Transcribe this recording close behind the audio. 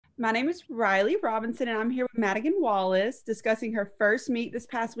My name is Riley Robinson, and I'm here with Madigan Wallace discussing her first meet this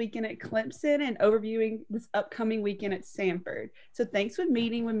past weekend at Clemson and overviewing this upcoming weekend at Sanford. So, thanks for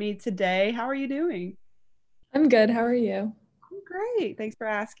meeting with me today. How are you doing? I'm good. How are you? I'm great. Thanks for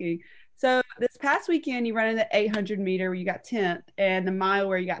asking. So, this past weekend, you ran in the 800 meter where you got 10th and the mile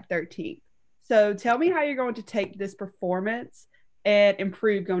where you got 13th. So, tell me how you're going to take this performance and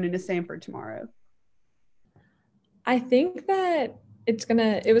improve going into Sanford tomorrow. I think that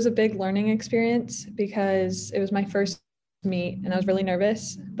it was a big learning experience because it was my first meet and I was really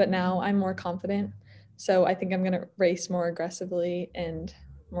nervous, but now I'm more confident. So I think I'm going to race more aggressively and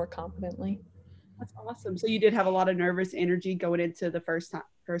more confidently. That's awesome. So, you did have a lot of nervous energy going into the first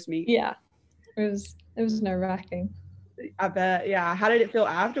meet. Yeah, it was nerve-wracking. I bet. Yeah. How did it feel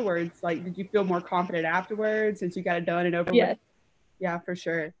afterwards? Like, did you feel more confident afterwards since you got it done and over with? Yeah, Yeah, for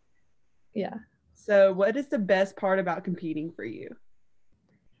sure. yeah. So, what is the best part about competing for you?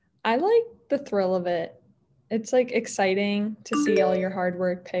 I like the thrill of it. It's like exciting to see all your hard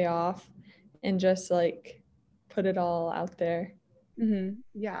work pay off and just like put it all out there.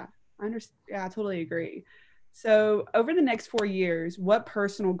 Yeah, I understand. Yeah, I totally agree. So, over the next 4 years, what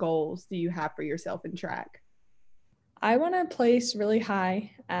personal goals do you have for yourself in track? I want to place really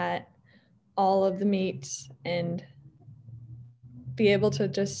high at all of the meets and be able to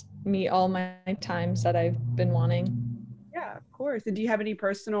just meet all my times that I've been wanting. Yeah, of course. And do you have any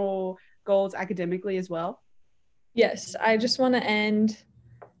personal goals academically as well? Yes, I just want to end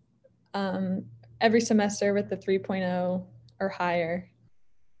um, every semester with the 3.0 or higher.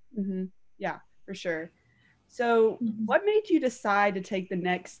 hmm Yeah, for sure. So, Mhm. what made you decide to take the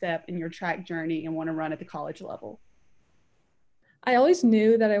next step in your track journey and want to run at the college level? I always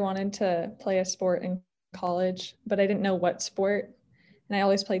knew that I wanted to play a sport in college, but I didn't know what sport. And I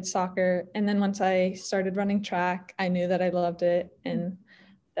always played soccer. And then once I started running track, I knew that I loved it and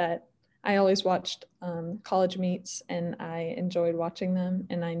that I always watched college meets and I enjoyed watching them.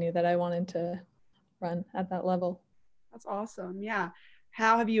 And I knew that I wanted to run at that level. That's awesome. Yeah.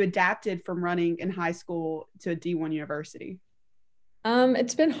 How have you adapted from running in high school to a D1 university?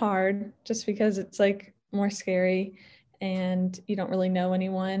 It's been hard just because it's like more scary and you don't really know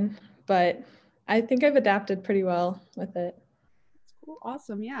anyone, but I think I've adapted pretty well with it. That's cool.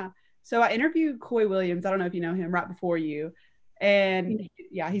 Awesome. Yeah. So I interviewed Coy Williams. I don't know if you know him right before you. And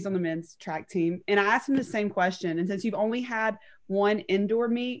yeah, he's on the men's track team. And I asked him the same question. And since you've only had one indoor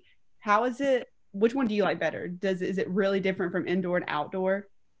meet, how is it? Which one do you like better? Is it really different from indoor and outdoor?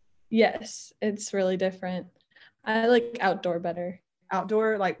 Yes, it's really different. I like outdoor better.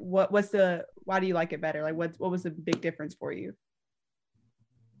 Outdoor, like what's the why do you like it better? Like what was the big difference for you?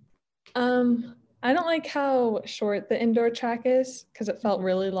 I don't like how short the indoor track is because it felt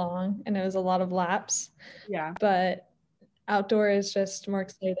really long and it was a lot of laps, Yeah. but outdoor is just more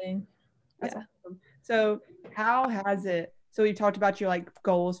exciting. That's Yeah. awesome. So, how has it? So, you talked about your like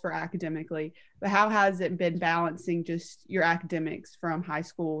goals for academically, but how has it been balancing just your academics from high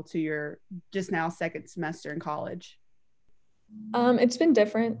school to your just now second semester in college? It's been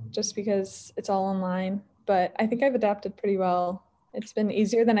different just because it's all online, but I think I've adapted pretty well. It's been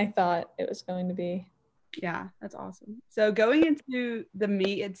easier than I thought it was going to be. Yeah, that's awesome. So, going into the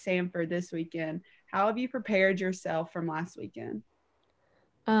meet at Sanford this weekend, how have you prepared yourself from last weekend?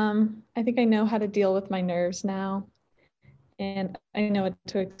 I think I know how to deal with my nerves now, and I know what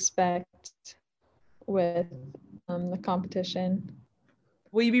to expect with the competition.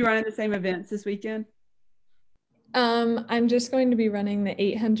 Will you be running the same events this weekend? I'm just going to be running the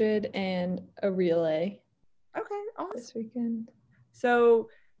 800 and a relay Okay, awesome. this weekend. So,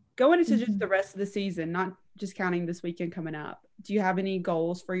 going into just Mhm. the rest of the season, not just counting this weekend coming up, do you have any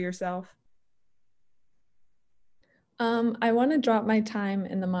goals for yourself? I want to drop my time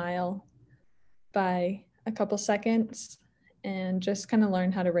in the mile by a couple seconds and just kind of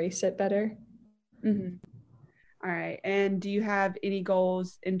learn how to race it better. Mhm. All right. And do you have any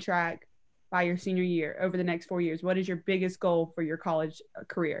goals in track by your senior year over the next 4 years? What is your biggest goal for your college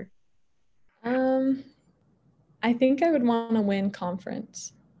career? Um, I think I would want to win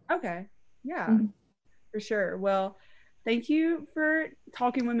conference. Okay. Yeah, Mhm. for sure. Well, thank you for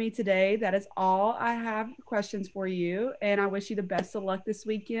talking with me today. That is all I have questions for you. And I wish you the best of luck this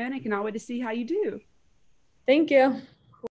weekend. I cannot wait to see how you do. Thank you.